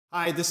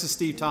Hi, this is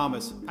Steve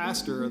Thomas,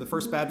 pastor of the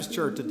First Baptist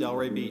Church at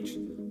Delray Beach.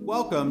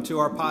 Welcome to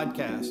our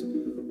podcast.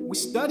 We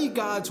study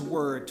God's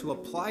Word to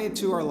apply it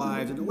to our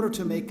lives in order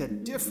to make a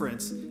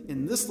difference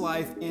in this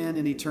life and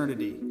in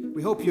eternity.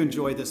 We hope you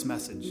enjoy this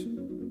message.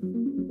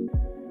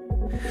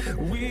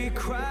 We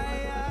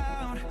cry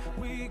out,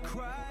 we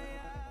cry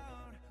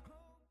out.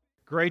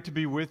 Great to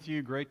be with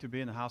you. Great to be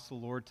in the house of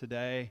the Lord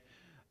today.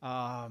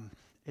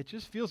 It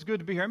just feels good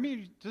to be here. I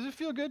mean, does it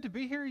feel good to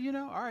be here? You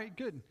know? All right,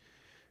 good.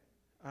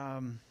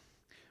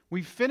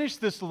 We finished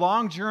this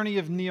long journey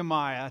of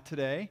Nehemiah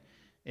today.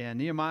 And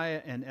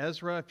Nehemiah and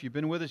Ezra, if you've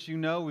been with us, you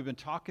know we've been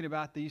talking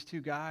about these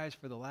two guys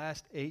for the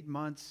last 8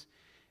 months.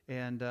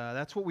 And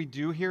that's what we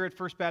do here at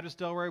First Baptist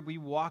Delray. We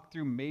walk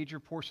through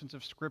major portions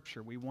of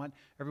Scripture. We want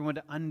everyone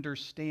to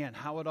understand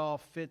how it all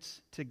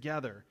fits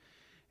together.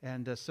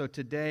 And so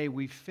today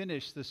we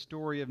finish the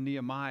story of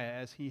Nehemiah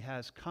as he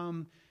has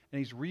come and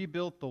he's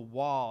rebuilt the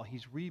wall.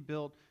 He's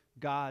rebuilt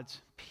God's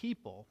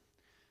people.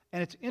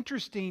 And it's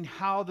interesting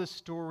how the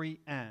story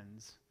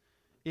ends.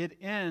 It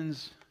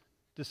ends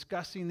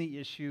discussing the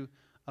issue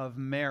of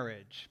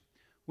marriage,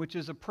 which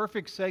is a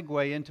perfect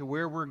segue into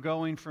where we're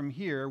going from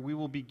here. We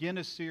will begin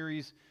a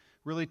series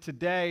really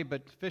today,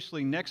 but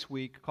officially next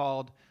week,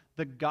 called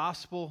The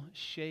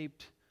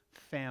Gospel-Shaped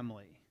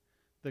Family.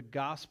 The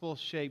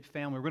Gospel-Shaped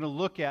Family. We're going to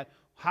look at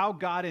how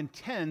God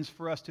intends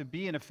for us to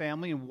be in a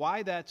family and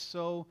why that's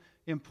so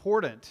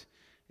important.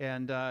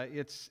 And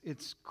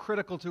it's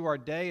critical to our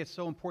day. It's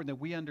so important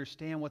that we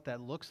understand what that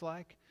looks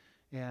like.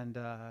 And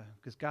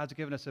because God's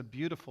given us a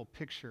beautiful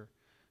picture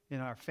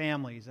in our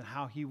families and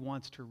how He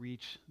wants to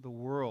reach the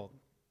world.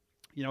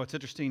 You know, it's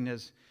interesting,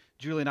 as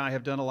Julie and I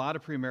have done a lot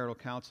of premarital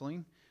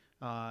counseling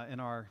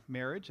in our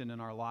marriage and in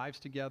our lives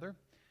together.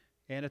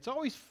 And it's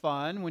always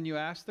fun when you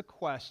ask the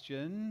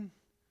question,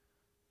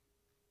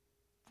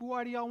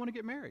 why do y'all want to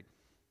get married?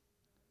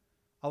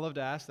 I love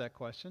to ask that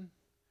question.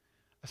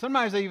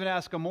 Sometimes I even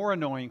ask a more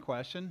annoying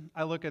question.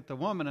 I look at the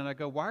woman and I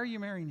go, why are you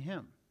marrying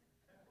him?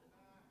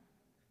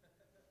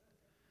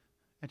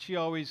 And she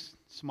always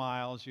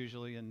smiles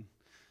usually and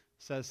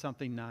says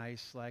something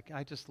nice like,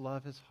 I just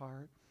love his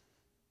heart.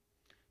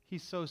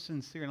 He's so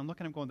sincere. And I'm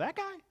looking at him going, that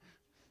guy?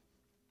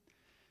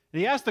 And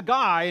he asked the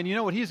guy, and you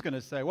know what he's going to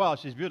say? Well,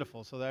 she's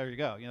beautiful, so there you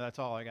go. You know, that's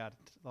all I got.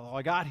 All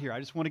I got here. I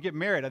just want to get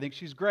married. I think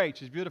she's great.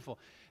 She's beautiful.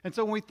 And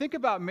so when we think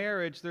about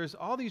marriage, there's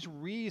all these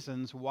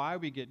reasons why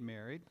we get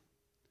married.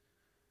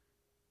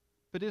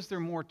 But is there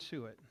more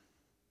to it?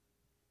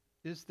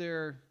 Is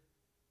there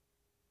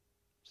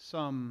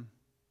some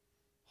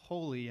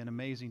holy and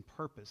amazing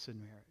purpose in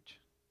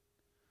marriage?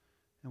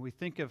 And we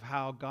think of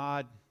how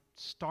God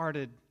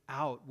started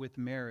out with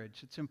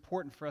marriage. It's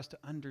important for us to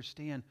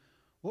understand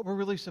what we're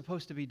really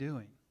supposed to be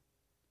doing.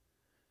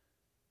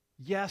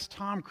 Yes,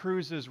 Tom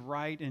Cruise is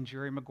right, and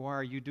Jerry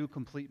Maguire, you do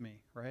complete me,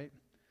 right?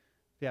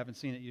 If you haven't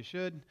seen it, you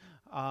should.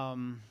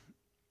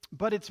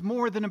 But it's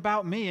more than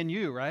about me and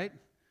you, right?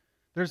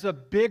 There's a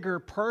bigger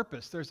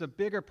purpose. There's a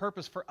bigger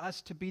purpose for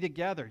us to be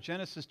together.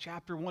 Genesis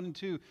chapter 1 and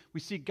 2, we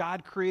see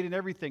God created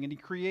everything, and He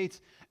creates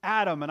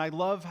Adam. And I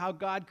love how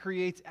God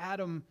creates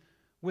Adam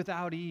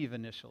without Eve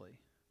initially.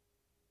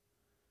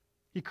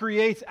 He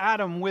creates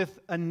Adam with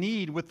a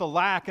need, with the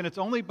lack, and it's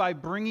only by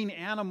bringing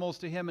animals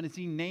to Him and as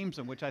He names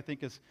them, which I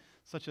think is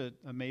such an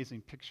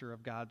amazing picture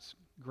of God's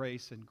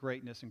grace and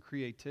greatness and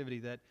creativity,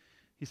 that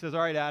He says,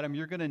 all right, Adam,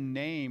 you're going to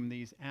name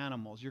these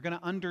animals. You're going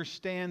to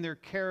understand their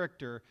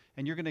character,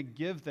 and you're going to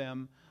give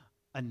them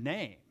a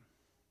name.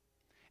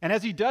 And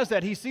as He does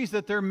that, He sees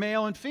that they're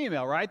male and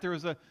female, right?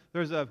 There's a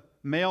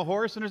male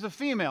horse and there's a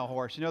female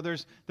horse. You know,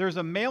 there's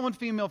a male and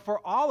female for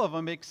all of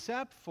them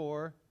except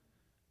for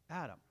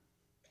Adam.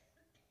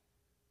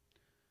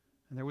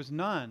 And there was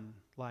none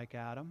like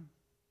Adam.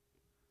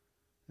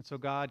 And so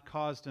God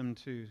caused him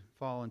to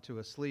fall into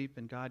a sleep,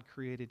 and God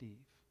created Eve.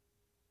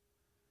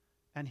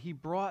 And He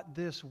brought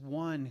this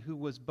one who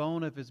was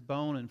bone of his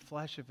bone and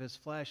flesh of his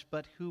flesh,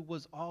 but who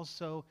was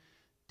also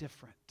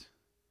different,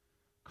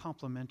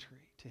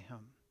 complementary to him,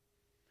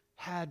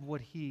 had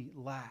what he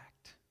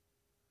lacked,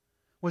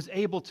 was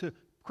able to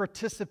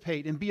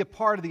participate and be a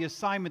part of the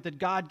assignment that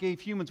God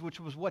gave humans, which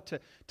was what?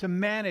 To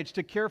manage,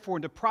 to care for,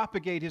 and to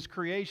propagate His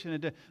creation,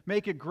 and to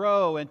make it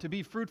grow, and to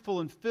be fruitful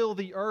and fill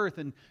the earth,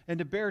 and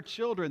to bear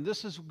children.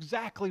 This is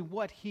exactly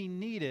what He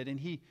needed, and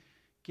He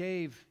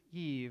gave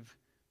Eve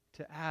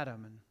to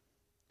Adam. And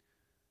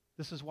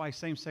this is why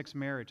same-sex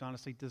marriage,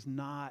 honestly, does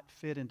not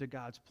fit into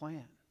God's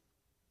plan.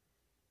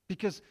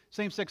 Because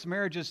same-sex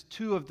marriage is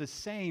two of the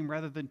same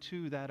rather than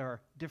two that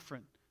are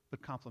different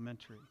but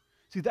complementary.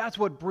 See, that's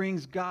what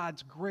brings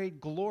God's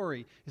great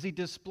glory, is He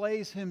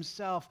displays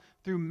Himself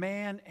through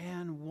man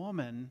and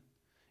woman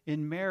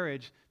in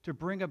marriage to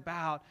bring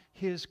about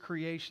His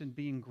creation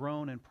being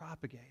grown and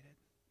propagated.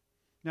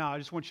 Now, I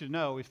just want you to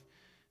know, if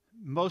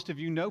most of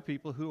you know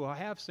people who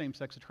have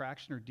same-sex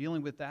attraction or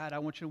dealing with that, I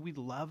want you to know we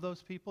love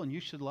those people, and you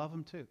should love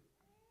them too.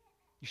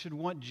 You should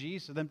want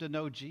them to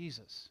know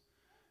Jesus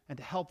and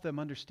to help them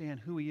understand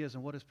who He is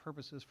and what His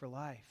purpose is for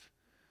life.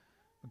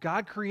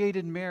 God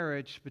created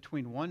marriage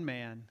between one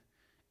man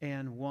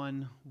and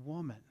one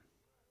woman.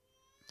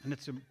 And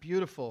it's a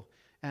beautiful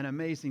and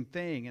amazing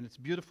thing. And it's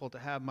beautiful to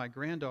have my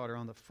granddaughter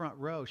on the front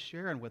row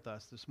sharing with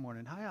us this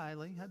morning. Hi,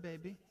 Eileen. Hi,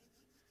 baby.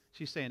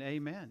 She's saying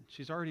amen.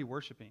 She's already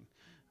worshiping.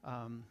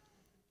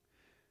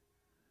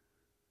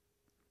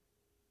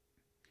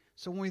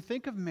 So when we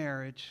think of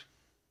marriage,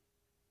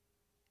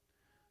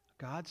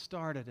 God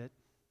started it.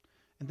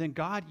 And then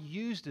God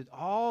used it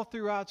all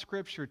throughout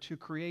Scripture to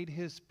create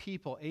his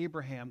people.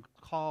 Abraham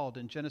called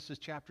in Genesis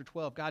chapter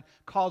 12. God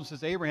called and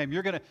says, Abraham,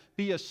 you're going to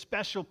be a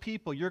special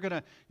people. You're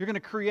going to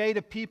create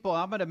a people.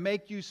 I'm going to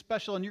make you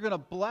special, and you're going to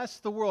bless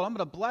the world. I'm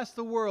going to bless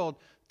the world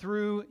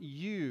through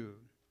you.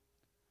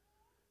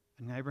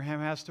 And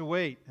Abraham has to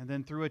wait. And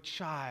then through a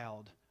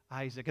child,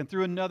 Isaac, and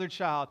through another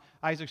child,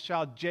 Isaac's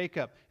child,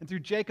 Jacob, and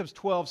through Jacob's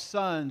 12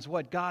 sons,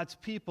 what God's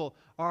people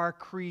are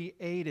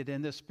created,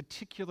 and this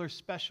particular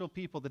special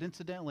people that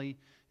incidentally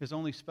is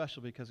only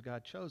special because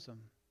God chose them.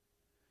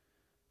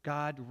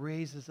 God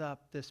raises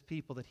up this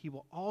people that he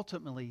will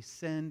ultimately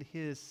send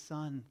his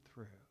son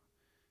through,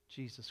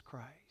 Jesus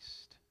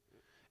Christ.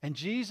 And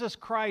Jesus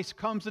Christ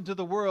comes into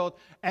the world,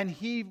 and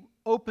he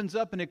opens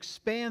up and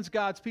expands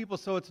God's people,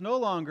 so it's no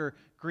longer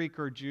Greek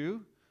or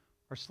Jew,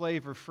 or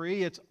slave or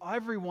free. It's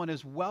everyone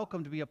is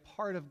welcome to be a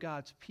part of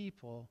God's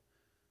people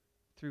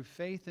through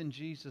faith in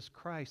Jesus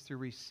Christ, through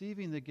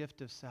receiving the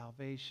gift of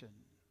salvation.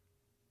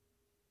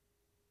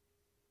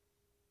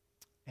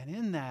 And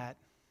in that,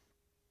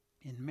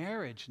 in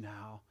marriage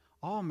now,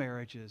 all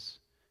marriages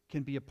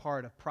can be a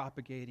part of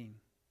propagating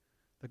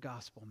the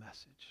gospel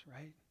message,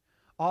 right?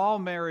 All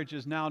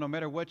marriages now, no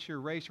matter what your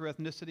race or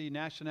ethnicity,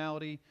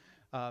 nationality,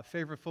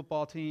 favorite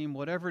football team,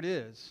 whatever it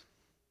is,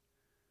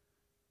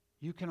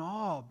 you can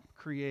all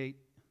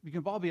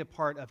be a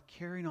part of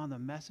carrying on the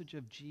message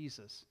of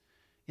Jesus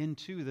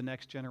into the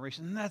next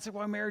generation. And that's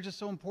why marriage is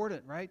so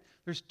important, right?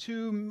 There's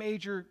two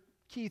major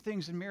key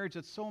things in marriage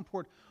that's so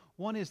important.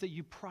 One is that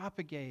you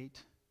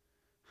propagate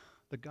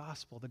the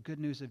gospel, the good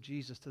news of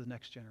Jesus, to the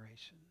next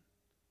generation.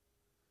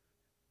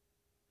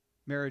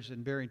 Marriage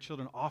and bearing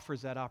children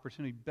offers that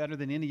opportunity better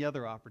than any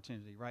other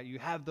opportunity, right? You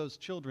have those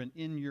children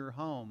in your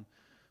home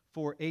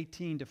for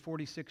 18 to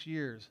 46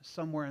 years,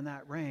 somewhere in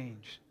that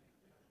range.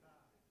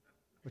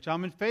 Which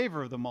I'm in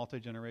favor of the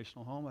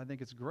multi-generational home. I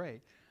think it's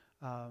great.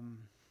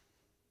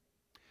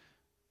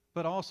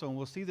 But also, and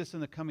we'll see this in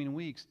the coming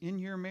weeks, in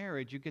your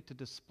marriage, you get to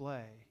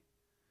display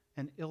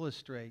and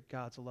illustrate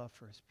God's love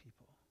for his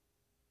people.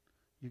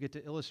 You get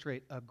to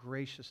illustrate a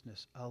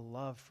graciousness, a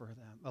love for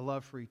them, a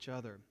love for each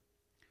other.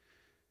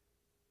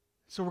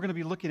 So we're going to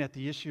be looking at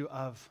the issue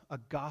of a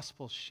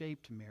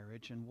gospel-shaped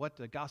marriage and what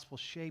a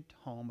gospel-shaped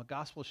home, a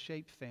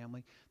gospel-shaped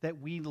family, that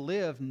we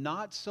live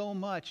not so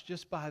much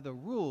just by the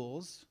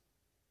rules.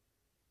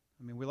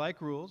 I mean, we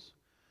like rules,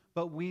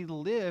 but we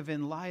live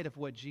in light of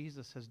what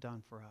Jesus has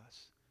done for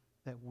us,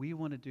 that we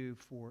want to do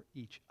for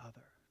each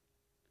other.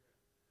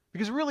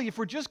 Because really, if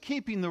we're just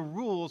keeping the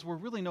rules, we're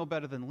really no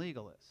better than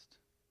legalists.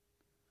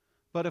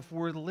 But if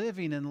we're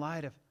living in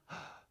light of,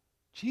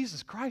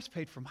 Jesus Christ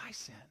paid for my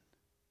sin.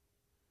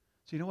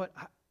 So you know what?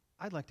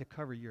 I'd like to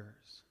cover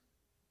yours.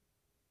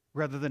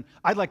 Rather than,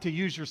 I'd like to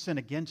use your sin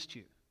against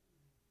you.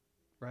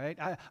 Right?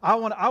 I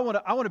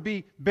want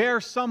to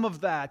bear some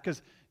of that,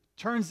 because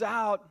turns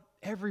out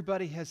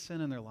everybody has sin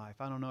in their life.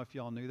 I don't know if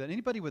y'all knew that.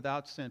 Anybody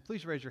without sin,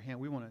 please raise your hand.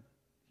 We want to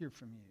hear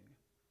from you.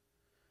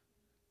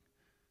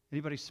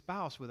 Anybody's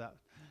spouse without.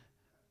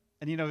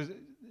 And you know,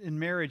 in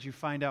marriage, you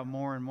find out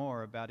more and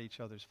more about each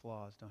other's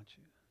flaws, don't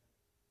you?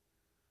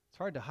 It's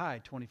hard to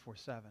hide 24/7,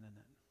 isn't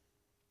it?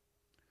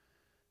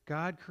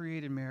 God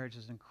created marriage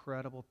as an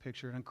incredible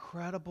picture, an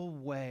incredible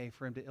way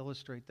for him to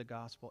illustrate the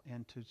gospel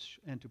and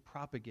to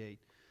propagate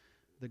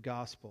the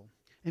gospel.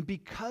 And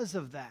because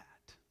of that,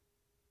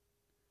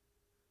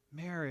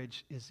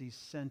 marriage is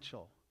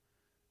essential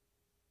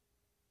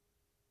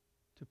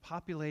to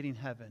populating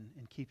heaven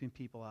and keeping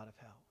people out of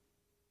hell.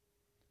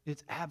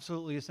 It's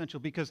absolutely essential,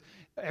 because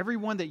every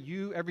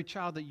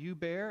child that you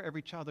bear,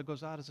 every child that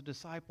goes out as a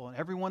disciple, and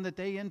everyone that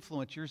they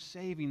influence, you're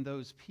saving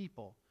those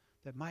people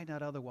that might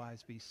not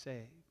otherwise be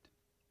saved.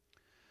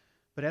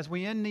 But as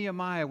we end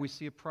Nehemiah, we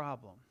see a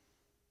problem.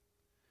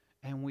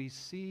 And we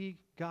see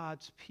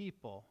God's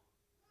people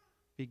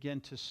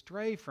begin to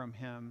stray from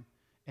him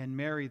and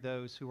marry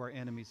those who are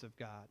enemies of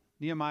God.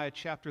 Nehemiah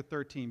chapter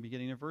 13,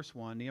 beginning in verse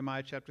 1.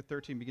 Nehemiah chapter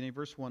 13, beginning in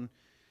verse 1,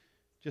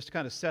 just to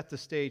kind of set the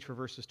stage for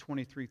verses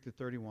 23 through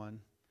 31.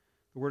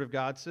 The Word of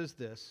God says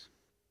this: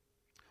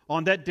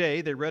 On that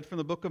day they read from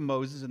the book of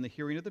Moses in the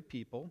hearing of the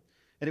people,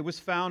 and it was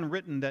found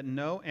written that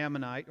no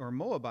Ammonite or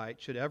Moabite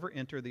should ever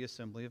enter the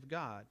assembly of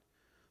God.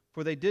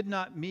 For they did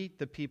not meet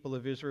the people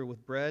of Israel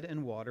with bread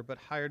and water, but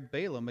hired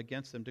Balaam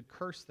against them to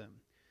curse them.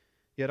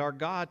 Yet our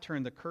God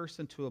turned the curse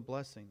into a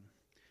blessing.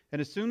 And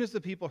as soon as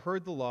the people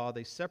heard the law,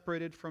 they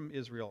separated from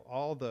Israel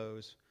all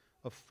those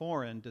of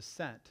foreign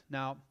descent.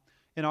 Now,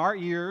 in our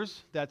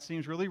ears, that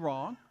seems really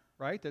wrong,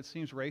 right? That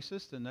seems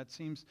racist, and that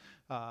seems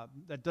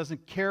that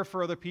doesn't care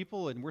for other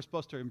people, and we're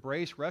supposed to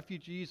embrace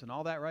refugees and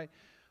all that, right?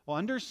 Well,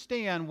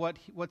 understand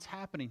what's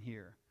happening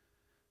here.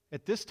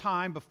 At this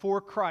time,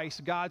 before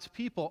Christ, God's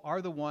people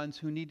are the ones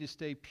who need to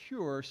stay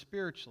pure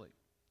spiritually.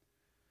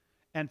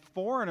 And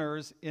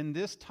foreigners in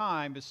this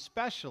time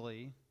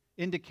especially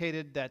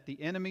indicated that the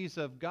enemies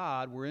of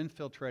God were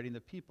infiltrating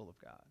the people of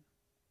God.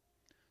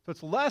 So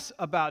it's less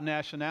about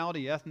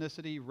nationality,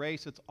 ethnicity,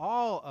 race. It's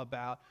all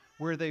about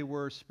where they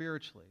were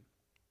spiritually.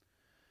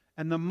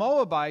 And the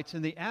Moabites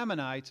and the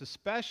Ammonites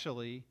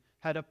especially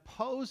had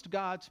opposed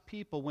God's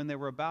people when they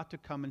were about to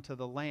come into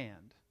the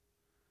land.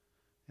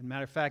 As a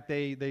matter of fact,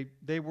 they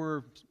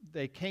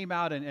came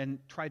out and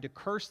tried to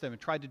curse them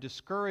and tried to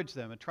discourage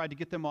them and tried to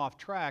get them off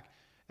track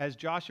as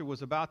Joshua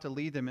was about to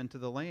lead them into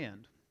the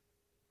land.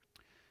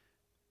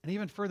 And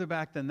even further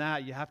back than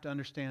that, you have to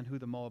understand who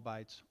the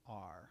Moabites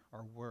are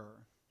or were.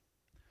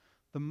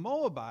 The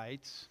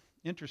Moabites,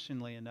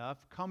 interestingly enough,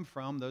 come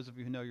from, those of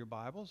you who know your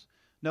Bibles,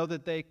 know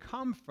that they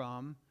come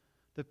from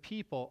the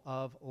people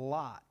of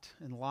Lot.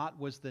 And Lot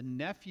was the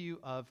nephew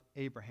of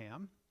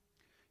Abraham,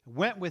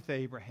 went with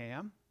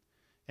Abraham.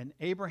 And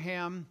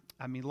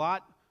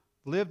Lot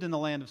lived in the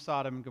land of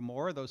Sodom and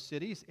Gomorrah, those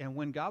cities, and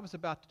when God was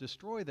about to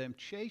destroy them,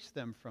 chased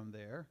them from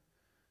there.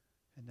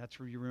 And that's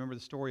where you remember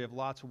the story of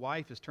Lot's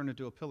wife is turned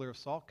into a pillar of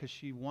salt because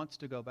she wants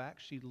to go back.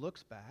 She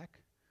looks back.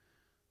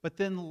 But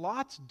then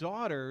Lot's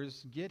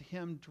daughters get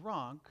him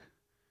drunk,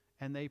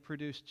 and they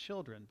produce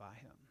children by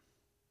him.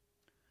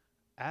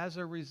 As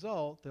a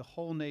result, the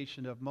whole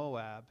nation of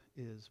Moab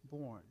is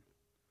born.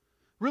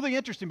 Really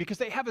interesting because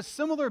they have a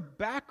similar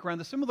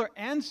background, a similar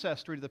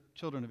ancestry to the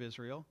children of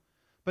Israel,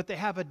 but they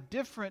have a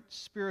different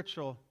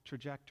spiritual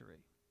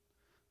trajectory.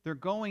 They're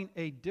going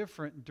a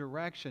different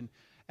direction.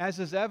 As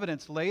is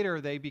evidenced,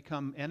 later they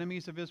become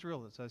enemies of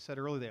Israel. As I said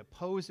earlier, they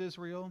oppose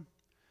Israel,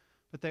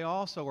 but they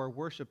also are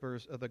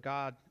worshipers of the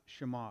god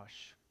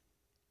Shamash.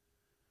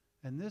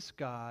 And this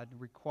god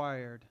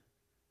required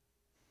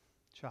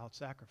child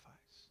sacrifice.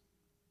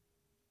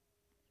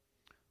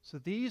 So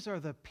these are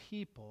the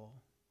people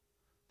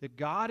that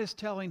God is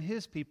telling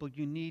his people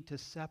you need to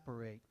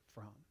separate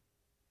from.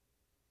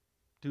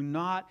 Do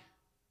not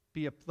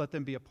let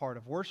them be a part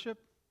of worship.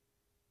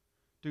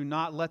 Do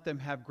not let them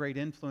have great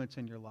influence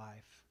in your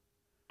life.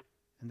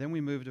 And then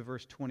we move to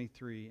verse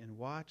 23 and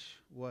watch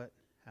what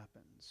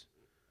happens.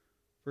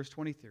 Verse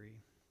 23.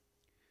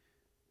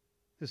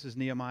 This is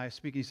Nehemiah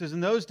speaking. He says,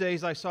 "In those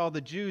days I saw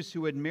the Jews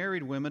who had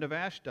married women of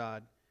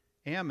Ashdod,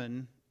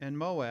 Ammon, and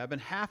Moab,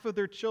 and half of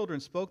their children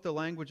spoke the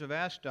language of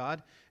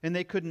Ashdod, and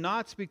they could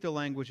not speak the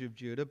language of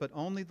Judah, but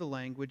only the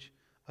language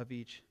of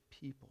each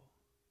people."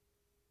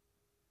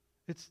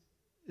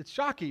 It's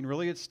shocking,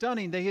 really. It's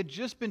stunning. They had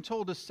just been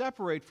told to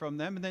separate from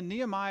them, and then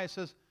Nehemiah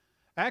says,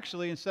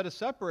 actually, instead of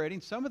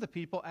separating, some of the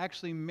people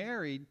actually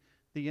married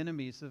the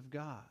enemies of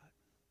God,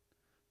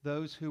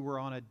 those who were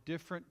on a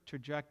different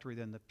trajectory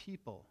than the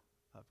people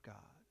of God.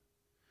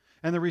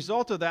 And the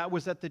result of that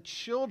was that the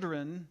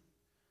children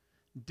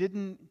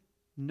didn't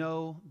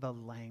know the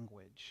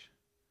language.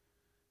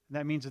 And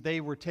that means that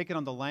they were taking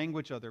on the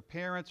language of their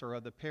parents or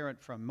of the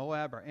parent from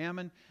Moab or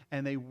Ammon,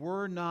 and they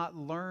were not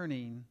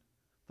learning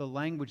the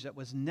language that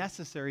was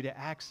necessary to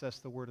access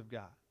the Word of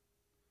God.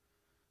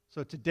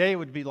 So today it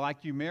would be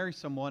like you marry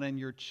someone and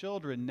your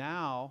children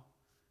now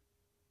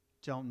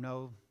don't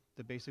know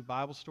the basic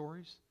Bible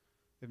stories.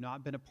 They've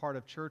not been a part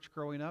of church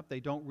growing up. They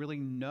don't really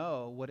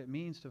know what it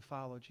means to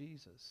follow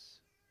Jesus.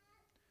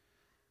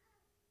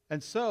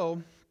 And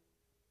so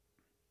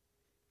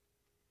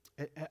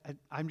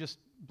I'm just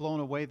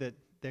blown away that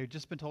they've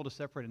just been told to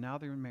separate and now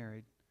they're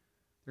married.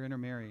 They're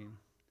intermarrying.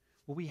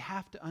 What we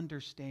have to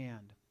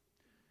understand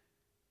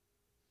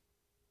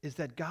is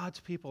that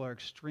God's people are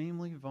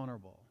extremely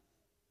vulnerable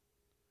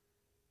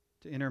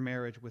to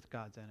intermarriage with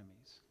God's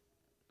enemies.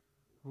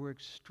 We're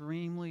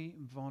extremely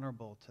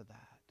vulnerable to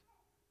that.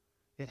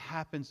 It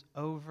happens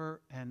over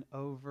and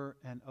over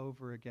and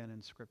over again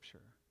in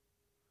Scripture.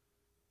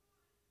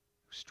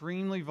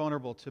 Extremely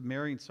vulnerable to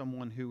marrying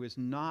someone who is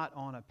not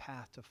on a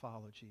path to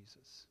follow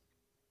Jesus.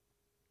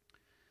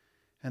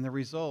 And the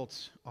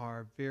results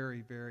are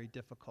very, very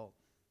difficult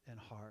and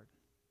hard.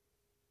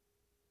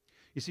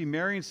 You see,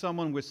 marrying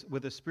someone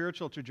with a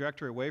spiritual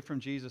trajectory away from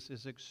Jesus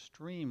is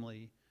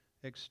extremely,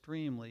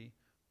 extremely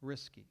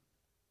risky.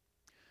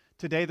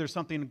 Today there's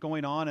something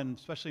going on, and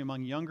especially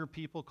among younger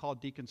people,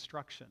 called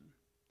deconstruction.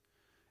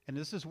 And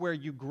this is where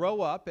you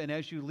grow up, and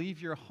as you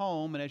leave your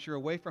home and as you're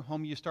away from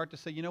home, you start to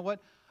say, you know what?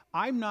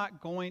 I'm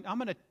going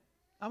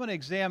to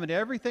examine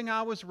everything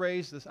I was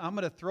raised as. I'm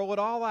going to throw it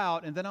all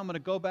out, and then I'm going to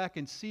go back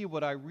and see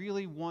what I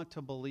really want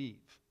to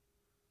believe.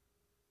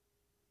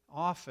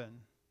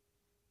 Often,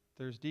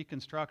 there's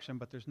deconstruction,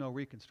 but there's no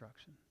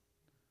reconstruction.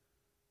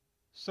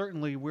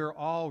 Certainly, we're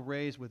all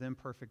raised with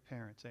imperfect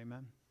parents,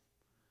 amen?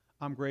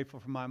 I'm grateful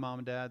for my mom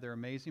and dad. They're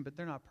amazing, but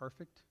they're not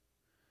perfect.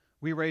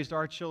 We raised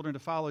our children to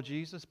follow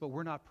Jesus, but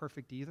we're not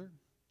perfect either,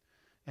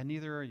 and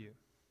neither are you.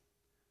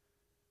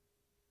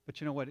 But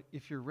you know what?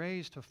 If you're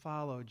raised to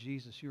follow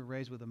Jesus, you're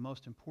raised with the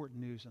most important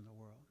news in the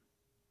world.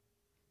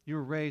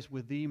 You're raised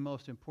with the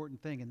most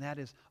important thing, and that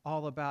is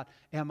all about,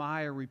 am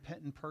I a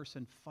repentant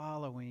person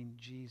following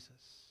Jesus?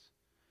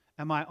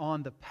 Am I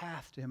on the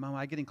path to Him? Am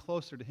I getting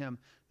closer to Him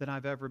than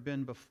I've ever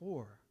been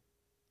before?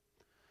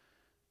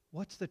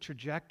 What's the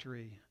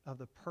trajectory of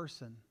the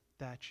person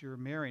that you're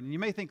marrying? And you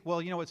may think,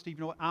 well, you know what, Steve,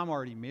 you know what, I'm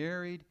already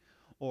married.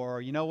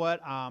 Or, you know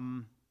what,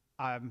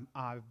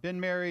 I've been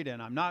married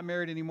and I'm not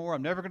married anymore.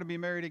 I'm never going to be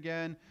married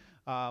again.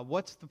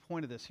 What's the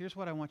point of this? Here's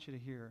what I want you to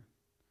hear.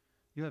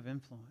 You have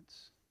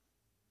influence,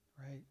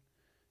 right?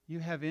 You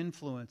have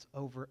influence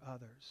over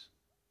others.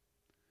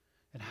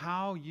 And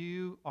how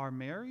you are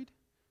married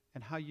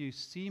and how you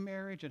see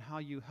marriage and how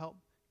you help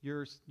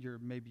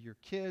maybe your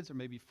kids or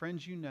maybe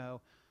friends you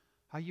know,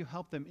 how you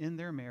help them in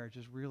their marriage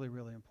is really,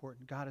 really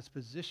important. God has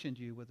positioned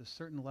you with a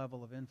certain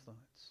level of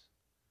influence.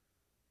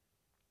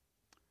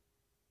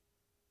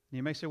 And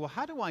you may say, well,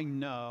 how do I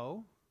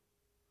know?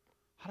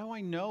 How do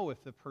I know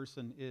if the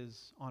person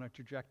is on a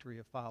trajectory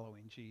of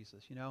following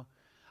Jesus? You know,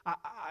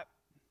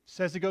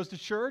 says he goes to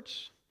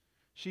church.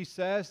 She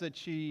says that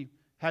she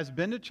has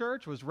been to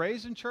church, was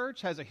raised in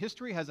church, has a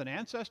history, has an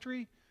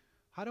ancestry.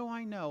 How do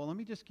I know? Well, let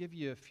me just give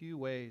you a few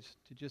ways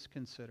to just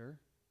consider.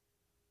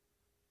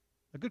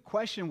 A good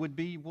question would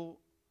be, well,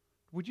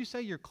 would you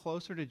say you're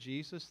closer to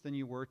Jesus than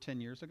you were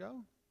 10 years ago?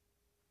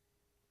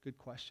 Good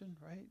question,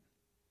 right?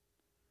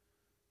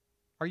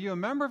 Are you a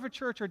member of a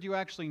church, or do you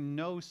actually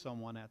know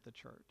someone at the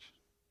church?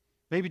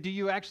 Maybe do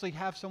you actually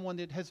have someone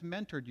that has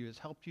mentored you, has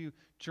helped you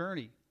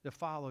journey to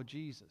follow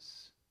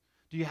Jesus?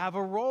 Do you have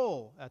a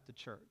role at the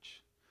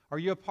church? Are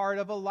you a part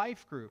of a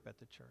life group at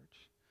the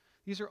church?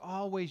 These are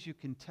all ways you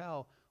can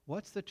tell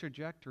what's the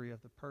trajectory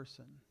of the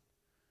person.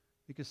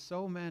 Because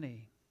so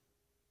many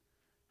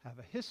have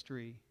a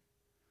history,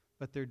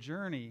 but their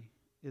journey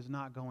is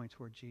not going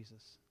toward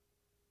Jesus.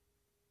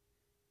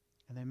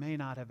 And they may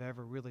not have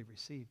ever really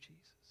received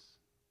Jesus.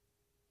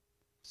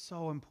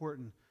 So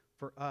important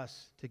for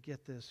us to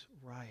get this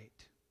right.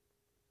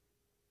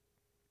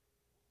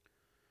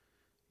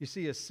 You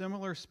see, a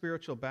similar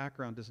spiritual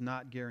background does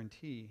not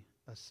guarantee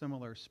a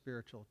similar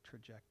spiritual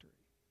trajectory.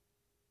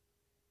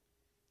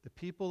 The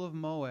people of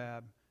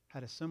Moab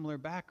had a similar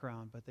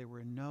background, but they were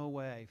in no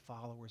way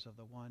followers of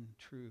the one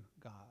true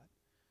God.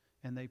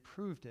 And they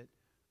proved it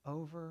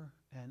over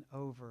and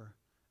over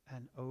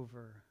and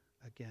over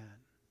again.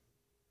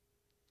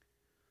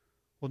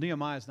 Well,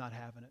 Nehemiah's not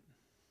having it.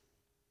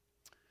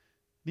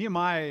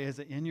 Nehemiah is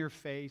an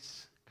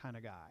in-your-face kind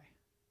of guy.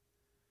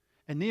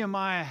 And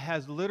Nehemiah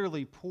has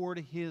literally poured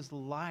his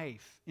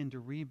life into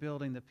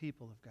rebuilding the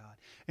people of God.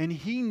 And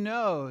he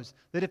knows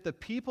that if the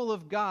people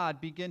of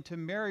God begin to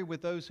marry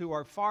with those who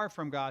are far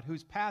from God,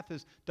 whose path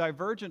is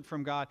divergent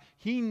from God,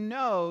 he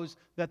knows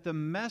that the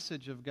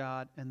message of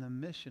God and the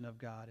mission of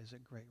God is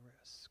at great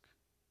risk.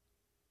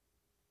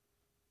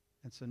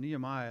 And so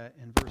Nehemiah,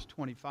 in verse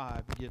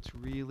 25, gets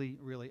really,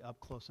 really up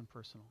close and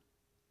personal.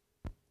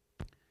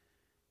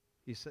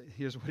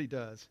 Here's what he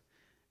does.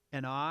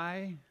 And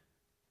I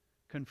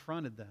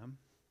confronted them,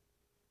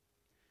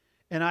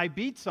 and I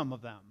beat some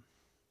of them,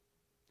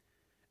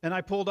 and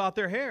I pulled out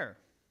their hair,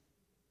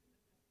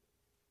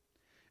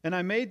 and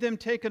I made them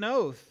take an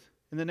oath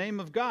in the name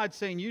of God,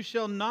 saying, you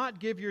shall not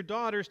give your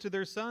daughters to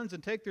their sons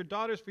and take their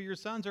daughters for your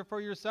sons or for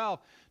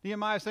yourself.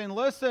 Nehemiah is saying,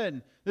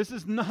 listen, this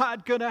is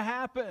not going to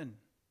happen.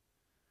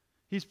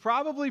 He's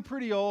probably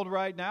pretty old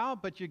right now,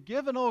 but you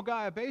give an old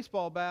guy a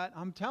baseball bat,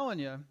 I'm telling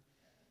you.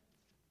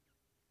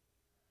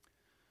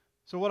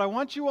 So what I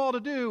want you all to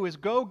do is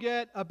go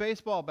get a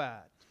baseball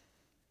bat.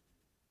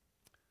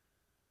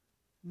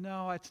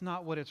 No, it's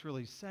not what it's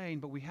really saying,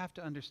 but we have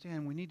to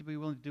understand we need to be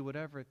willing to do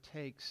whatever it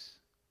takes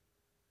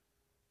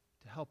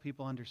to help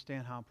people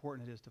understand how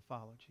important it is to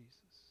follow Jesus.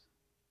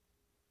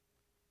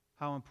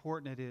 How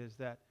important it is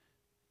that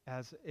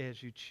as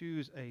you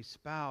choose a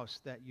spouse,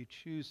 that you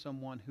choose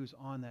someone who's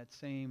on that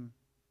same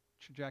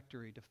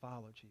trajectory to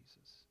follow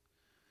Jesus.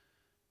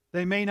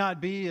 They may not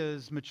be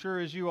as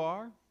mature as you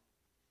are,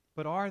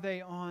 but are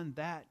they on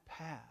that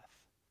path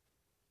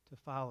to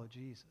follow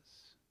Jesus?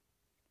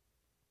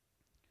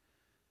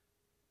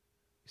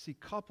 You see,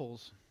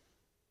 couples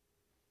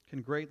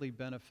can greatly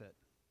benefit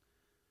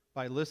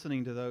by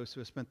listening to those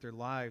who have spent their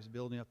lives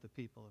building up the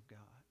people of God.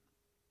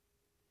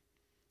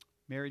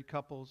 Married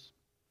couples,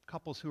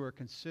 couples who are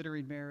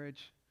considering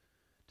marriage,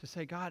 to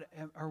say, God,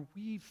 are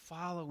we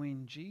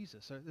following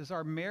Jesus? Is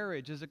our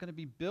marriage, is it going to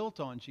be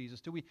built on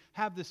Jesus? Do we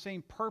have the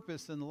same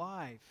purpose in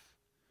life?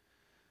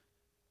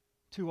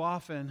 Too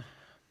often,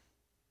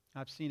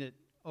 I've seen it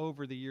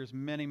over the years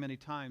many, many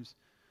times,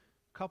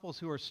 couples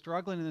who are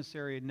struggling in this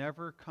area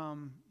never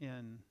come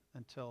in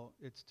until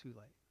it's too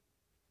late.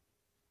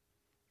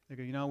 They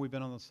go, you know, we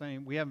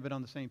haven't been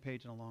on the same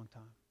page in a long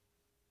time.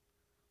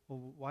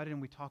 Well, why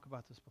didn't we talk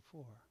about this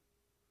before?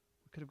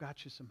 We could have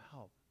got you some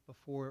help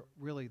before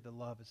really the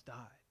love has died.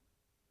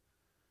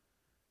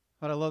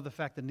 But I love the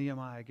fact that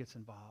Nehemiah gets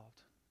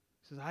involved.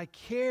 He says, I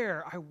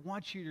care. I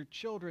want your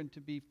children to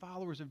be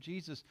followers of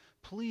Jesus.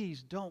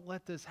 Please don't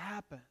let this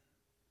happen.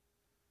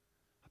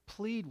 I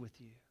plead with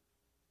you.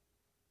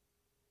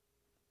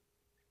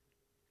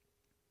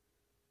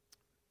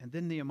 And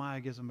then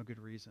Nehemiah gives them a good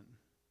reason.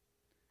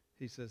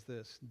 he says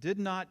this, "Did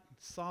not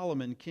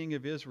Solomon, king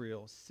of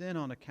Israel, sin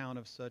on account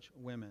of such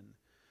women?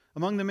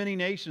 Among the many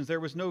nations there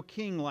was no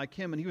king like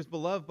him, and he was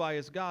beloved by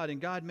his God,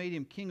 and God made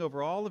him king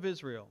over all of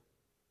Israel.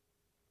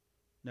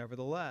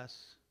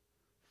 Nevertheless,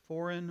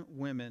 foreign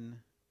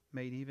women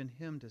made even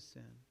him to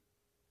sin.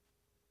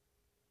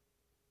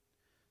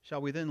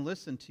 Shall we then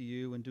listen to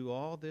you and do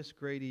all this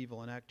great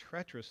evil and act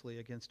treacherously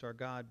against our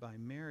God by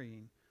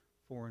marrying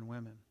foreign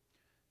women?"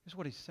 Here's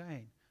what he's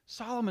saying.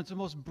 Solomon's the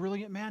most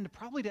brilliant man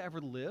probably to ever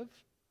live.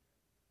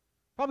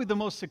 Probably the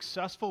most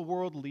successful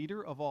world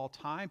leader of all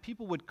time.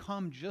 People would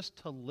come just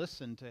to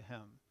listen to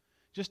him,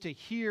 just to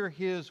hear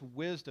his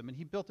wisdom. And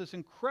he built this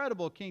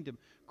incredible kingdom,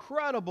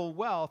 incredible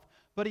wealth,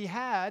 but he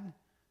had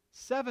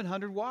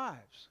 700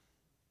 wives.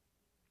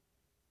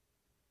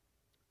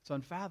 It's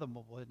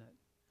unfathomable, isn't it?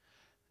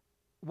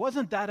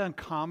 Wasn't that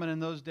uncommon in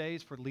those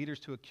days for leaders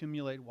to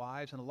accumulate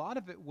wives? And a lot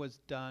of it was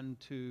done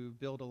to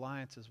build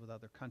alliances with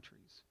other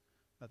countries,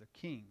 other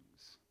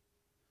kings.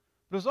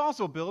 But it was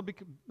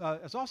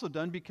also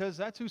done because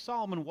that's who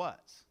Solomon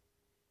was.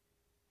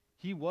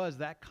 He was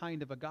that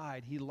kind of a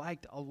guy. He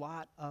liked a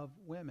lot of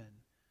women.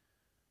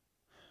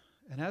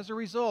 And as a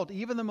result,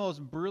 even the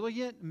most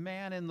brilliant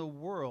man in the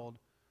world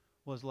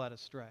was led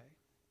astray.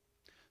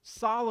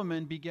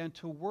 Solomon began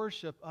to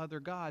worship other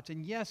gods.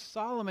 And yes,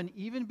 Solomon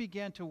even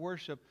began to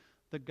worship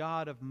the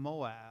god of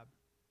Moab,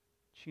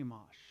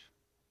 Chemosh,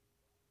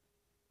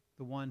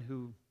 the one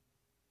who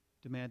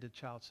demanded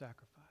child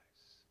sacrifice.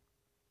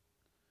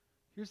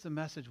 Here's the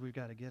message we've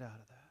got to get out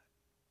of that.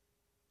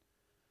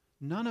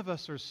 None of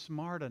us are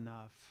smart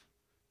enough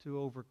to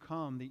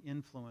overcome the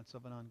influence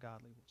of an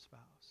ungodly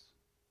spouse.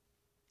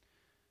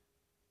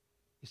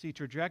 You see,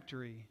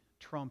 trajectory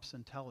trumps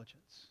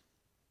intelligence.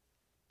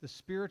 The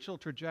spiritual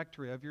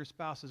trajectory of your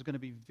spouse is going to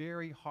be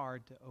very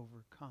hard to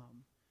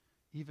overcome.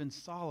 Even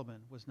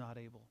Solomon was not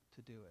able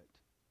to do it.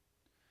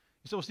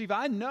 So, Steve,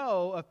 I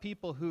know of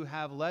people who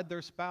have led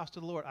their spouse to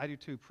the Lord. I do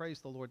too. Praise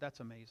the Lord.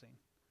 That's amazing.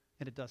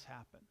 And it does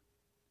happen.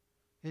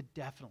 It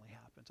definitely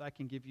happens. I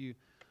can give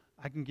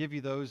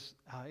you those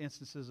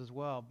instances as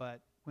well.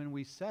 But when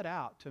we set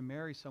out to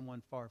marry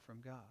someone far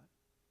from God,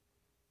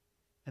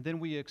 and then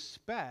we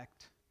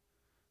expect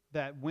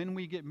that when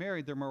we get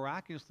married, they're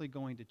miraculously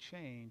going to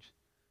change,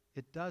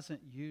 it doesn't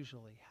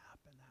usually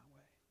happen that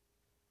way.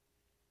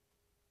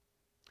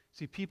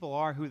 See, people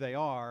are who they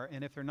are,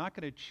 and if they're not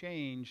going to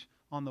change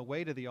on the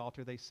way to the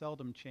altar, they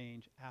seldom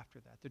change after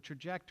that. The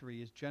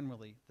trajectory is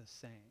generally the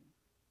same.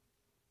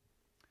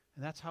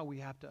 And that's how we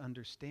have to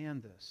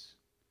understand this.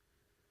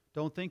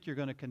 Don't think you're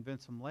going to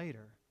convince them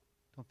later.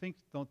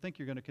 Don't think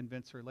you're going to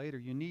convince her later.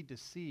 You need to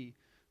see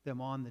them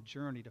on the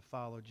journey to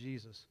follow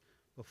Jesus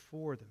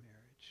before the marriage.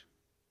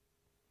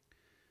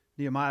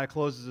 Nehemiah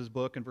closes his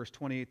book in verse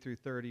 28 through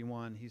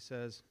 31. He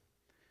says,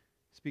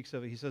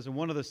 and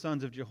one of the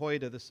sons of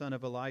Jehoiada, the son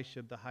of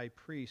Elishib, the high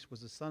priest,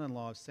 was the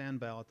son-in-law of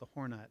Sanballat the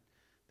Hornite.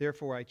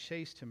 Therefore I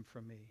chased him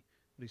from me.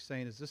 What he's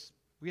saying is this: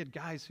 we had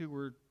guys who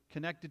were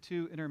connected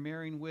to,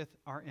 intermarrying with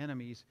our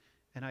enemies,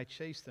 and I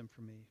chased them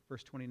from me.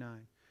 Verse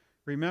 29.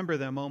 Remember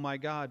them, O my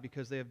God,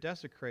 because they have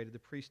desecrated the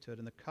priesthood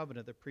and the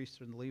covenant of the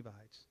priesthood and the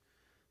Levites.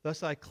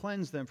 Thus I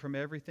cleansed them from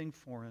everything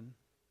foreign,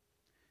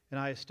 and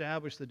I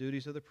established the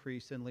duties of the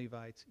priests and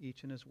Levites,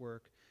 each in his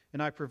work.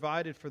 And I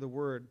provided for the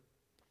wood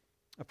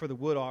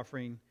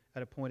offering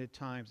at appointed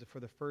times and for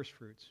the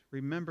firstfruits.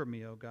 Remember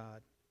me, O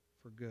God,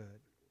 for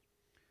good.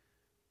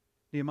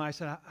 Nehemiah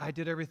said, I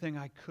did everything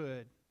I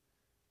could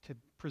to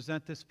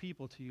present this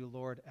people to you,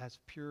 Lord, as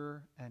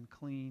pure and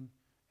clean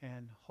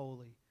and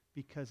holy,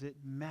 because it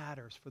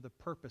matters for the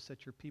purpose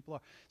that your people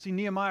are. See,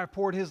 Nehemiah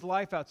poured his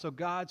life out so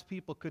God's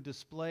people could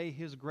display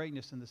his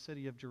greatness in the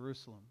city of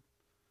Jerusalem.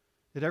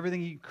 Did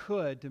everything he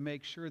could to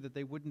make sure that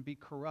they wouldn't be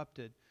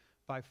corrupted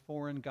by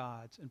foreign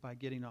gods and by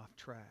getting off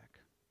track.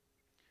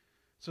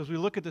 So as we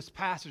look at this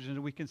passage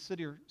and we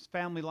consider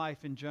family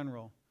life in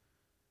general,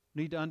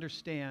 we need to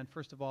understand,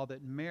 first of all,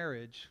 that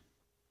marriage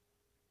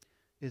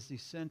is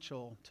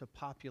essential to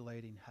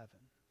populating heaven.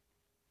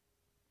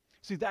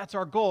 See, that's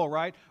our goal,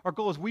 right? Our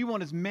goal is we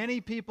want as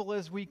many people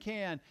as we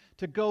can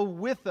to go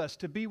with us,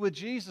 to be with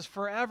Jesus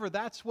forever.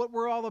 That's what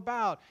we're all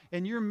about.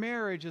 And your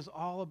marriage is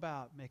all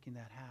about making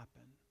that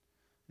happen.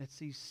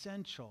 It's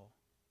essential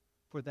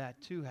for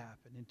that to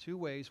happen in two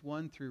ways.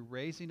 One, through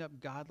raising up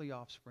godly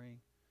offspring.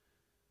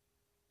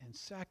 And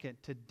second,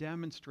 to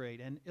demonstrate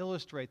and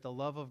illustrate the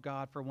love of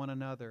God for one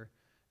another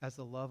as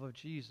the love of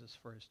Jesus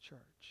for his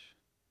church.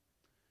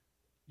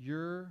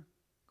 Your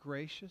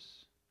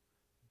gracious,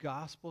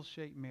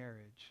 gospel-shaped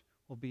marriage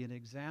will be an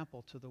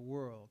example to the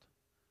world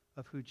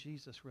of who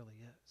Jesus really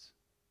is.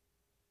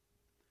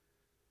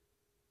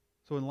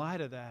 So in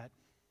light of that,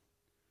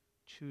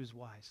 choose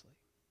wisely.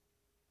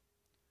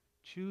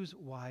 Choose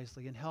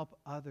wisely and help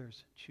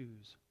others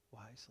choose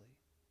wisely.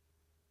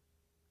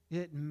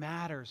 It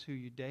matters who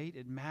you date.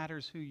 It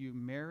matters who you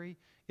marry.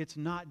 It's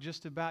not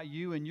just about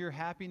you and your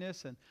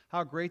happiness and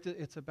how great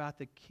it's about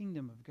the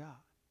kingdom of God.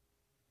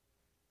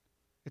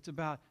 It's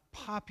about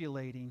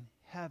populating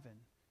heaven.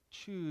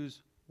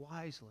 Choose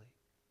wisely.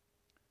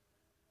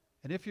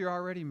 And if you're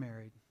already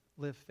married,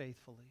 live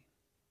faithfully.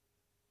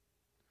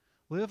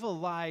 Live a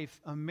life,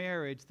 a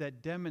marriage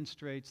that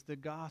demonstrates the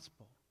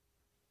gospel.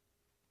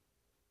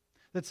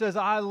 That says,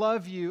 I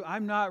love you.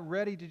 I'm not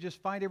ready to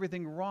just find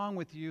everything wrong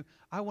with you.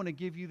 I want to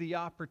give you the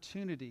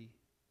opportunity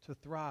to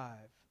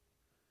thrive.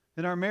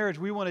 In our marriage,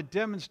 we want to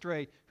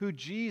demonstrate who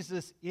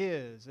Jesus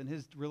is and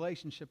his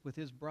relationship with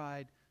his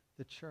bride,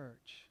 the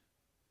church.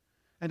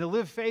 And to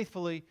live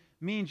faithfully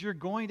means you're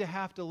going to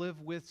have to live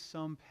with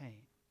some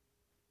pain.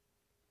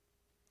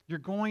 You're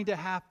going to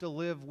have to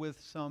live with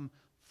some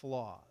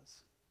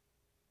flaws.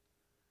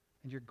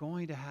 And you're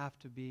going to have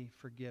to be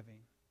forgiving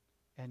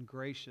and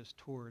gracious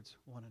towards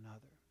one another.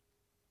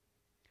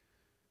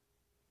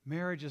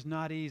 Marriage is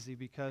not easy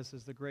because,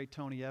 as the great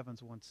Tony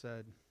Evans once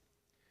said,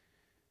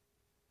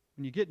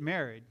 when you get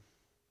married,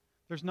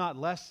 there's not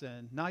less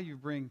sin. Now you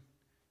bring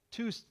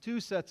two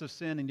sets of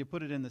sin and you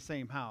put it in the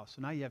same house.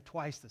 So now you have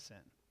twice the sin.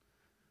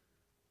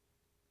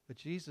 But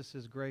Jesus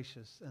is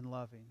gracious and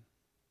loving.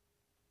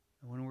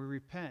 And when we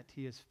repent,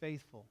 he is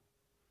faithful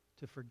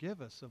to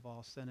forgive us of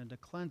all sin and to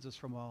cleanse us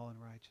from all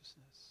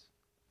unrighteousness.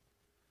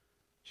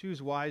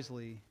 Choose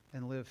wisely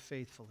and live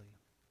faithfully.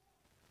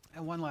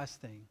 And one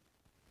last thing.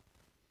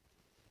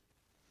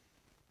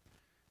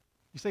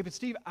 You say, but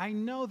Steve, I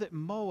know that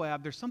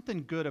Moab, there's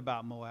something good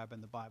about Moab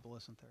in the Bible,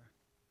 isn't there?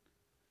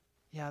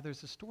 Yeah,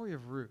 there's the story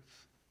of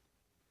Ruth.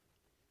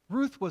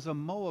 Ruth was a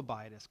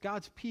Moabitess.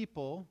 God's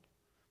people,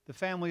 the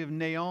family of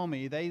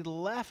Naomi, they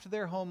left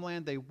their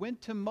homeland. They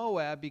went to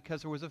Moab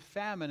because there was a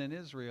famine in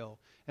Israel.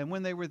 And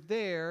when they were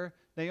there,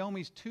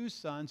 Naomi's 2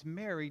 sons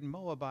married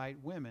Moabite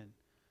women.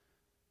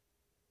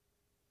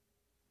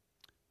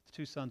 The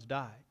 2 sons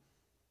died.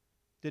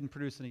 Didn't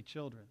produce any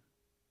children.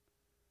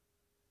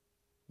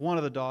 One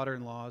of the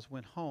daughter-in-laws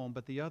went home,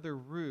 but the other,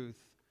 Ruth,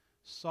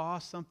 saw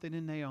something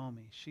in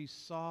Naomi. She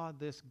saw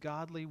this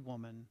godly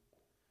woman,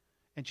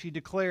 and she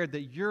declared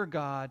that your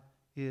God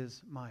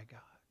is my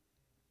God.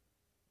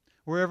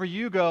 Wherever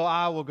you go,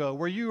 I will go.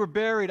 Where you are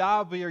buried,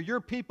 I'll be, or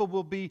your people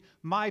will be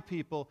my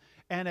people.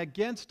 And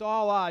against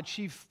all odds,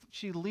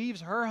 she leaves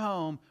her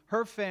home,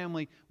 her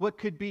family, what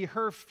could be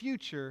her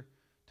future,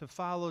 to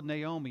follow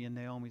Naomi and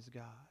Naomi's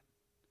God.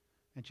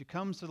 And she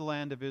comes to the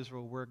land of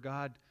Israel where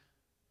God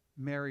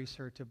marries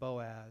her to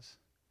Boaz.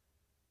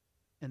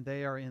 And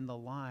they are in the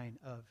line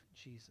of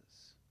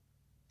Jesus.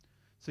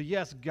 So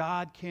yes,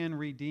 God can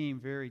redeem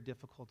very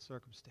difficult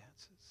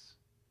circumstances.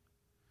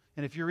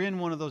 And if you're in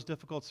one of those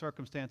difficult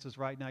circumstances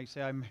right now, you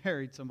say, I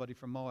married somebody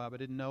from Moab. I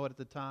didn't know it at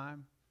the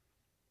time.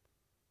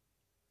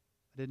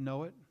 I didn't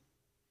know it.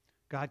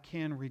 God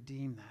can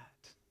redeem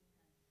that.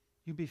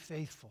 You be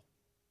faithful.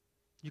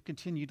 You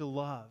continue to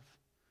love.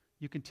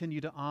 You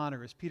continue to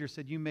honor. As Peter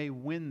said, you may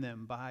win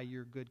them by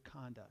your good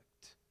conduct.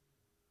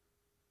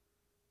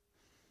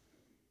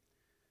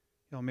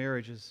 You know,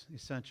 marriage is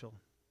essential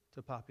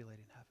to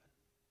populating heaven.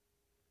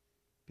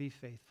 Be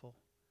faithful.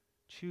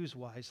 Choose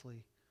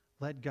wisely.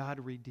 Let God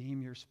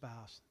redeem your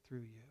spouse through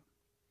you.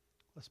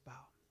 Let's bow.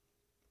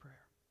 Prayer.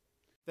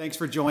 Thanks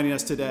for joining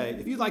us today.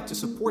 If you'd like to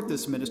support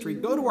this ministry,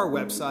 go to our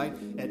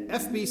website at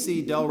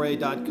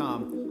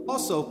fbcdelray.com.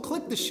 Also,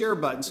 click the share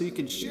button so you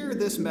can share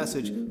this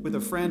message with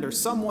a friend or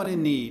someone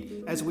in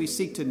need as we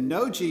seek to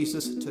know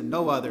Jesus, to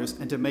know others,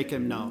 and to make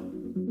him known.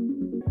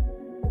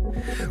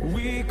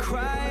 We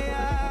cry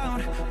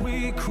out,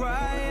 we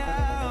cry out.